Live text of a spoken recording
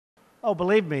Oh,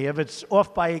 believe me, if it's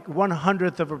off by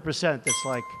 1/100%, it's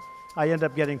like I end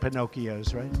up getting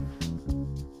Pinocchios, right?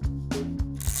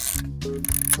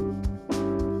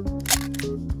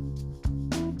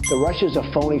 The Russia's a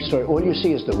phony story. All you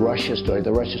see is the Russia story,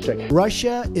 the Russia story.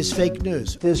 Russia is fake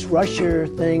news. This Russia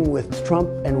thing with Trump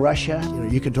and Russia.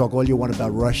 You can talk all you want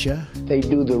about Russia. They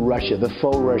do the Russia, the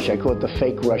faux Russia. I call it the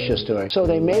fake Russia story. So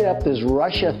they made up this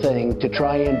Russia thing to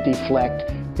try and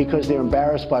deflect because they're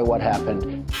embarrassed by what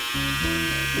happened.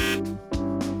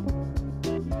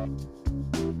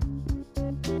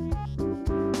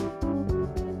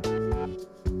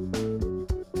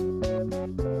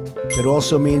 It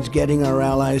also means getting our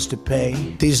allies to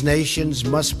pay. These nations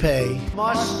must pay.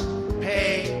 Must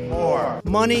pay more.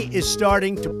 Money is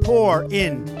starting to pour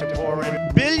in.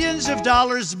 Billions of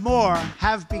dollars more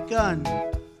have begun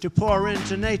to pour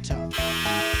into NATO.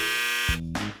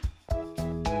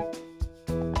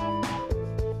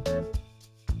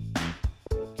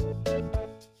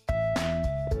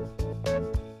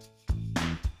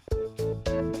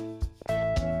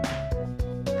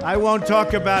 I won't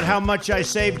talk about how much I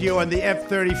saved you on the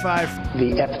F-35.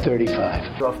 The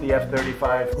F-35. Off the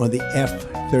F-35. On the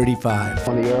F-35.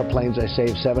 On the airplanes, I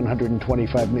saved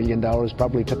 $725 million.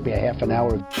 Probably took me a half an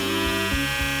hour.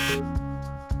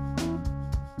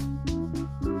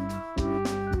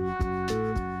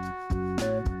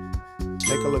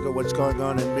 Take a look at what's going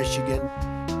on in Michigan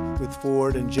with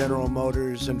Ford and General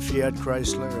Motors and Fiat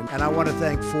Chrysler. And I want to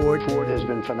thank Ford. Ford has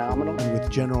been phenomenal. And with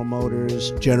General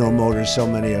Motors, so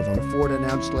many of them. Ford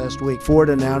announced last week, Ford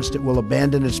announced it will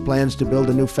abandon its plans to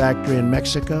build a new factory in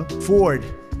Mexico. Ford,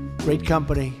 great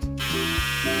company.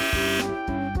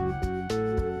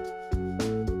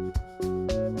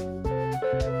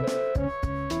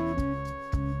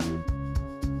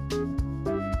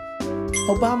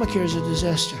 Obamacare is a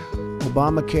disaster.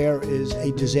 Obamacare is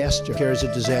a disaster. Care is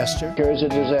a disaster. Care is a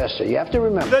disaster. You have to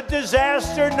remember. The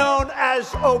disaster known as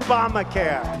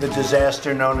Obamacare. The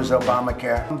disaster known as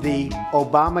Obamacare. The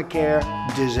Obamacare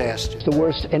disaster. It's the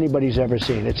worst anybody's ever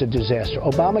seen. It's a disaster.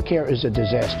 Obamacare is a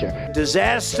disaster.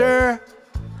 Disaster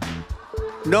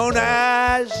known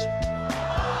as...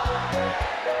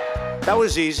 That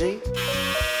was easy.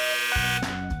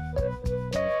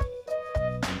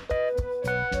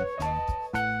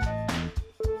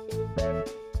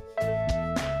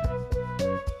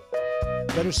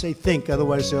 Better say think,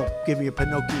 otherwise they'll give me a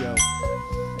Pinocchio.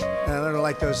 And I don't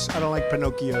like those. I don't like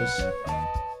Pinocchios.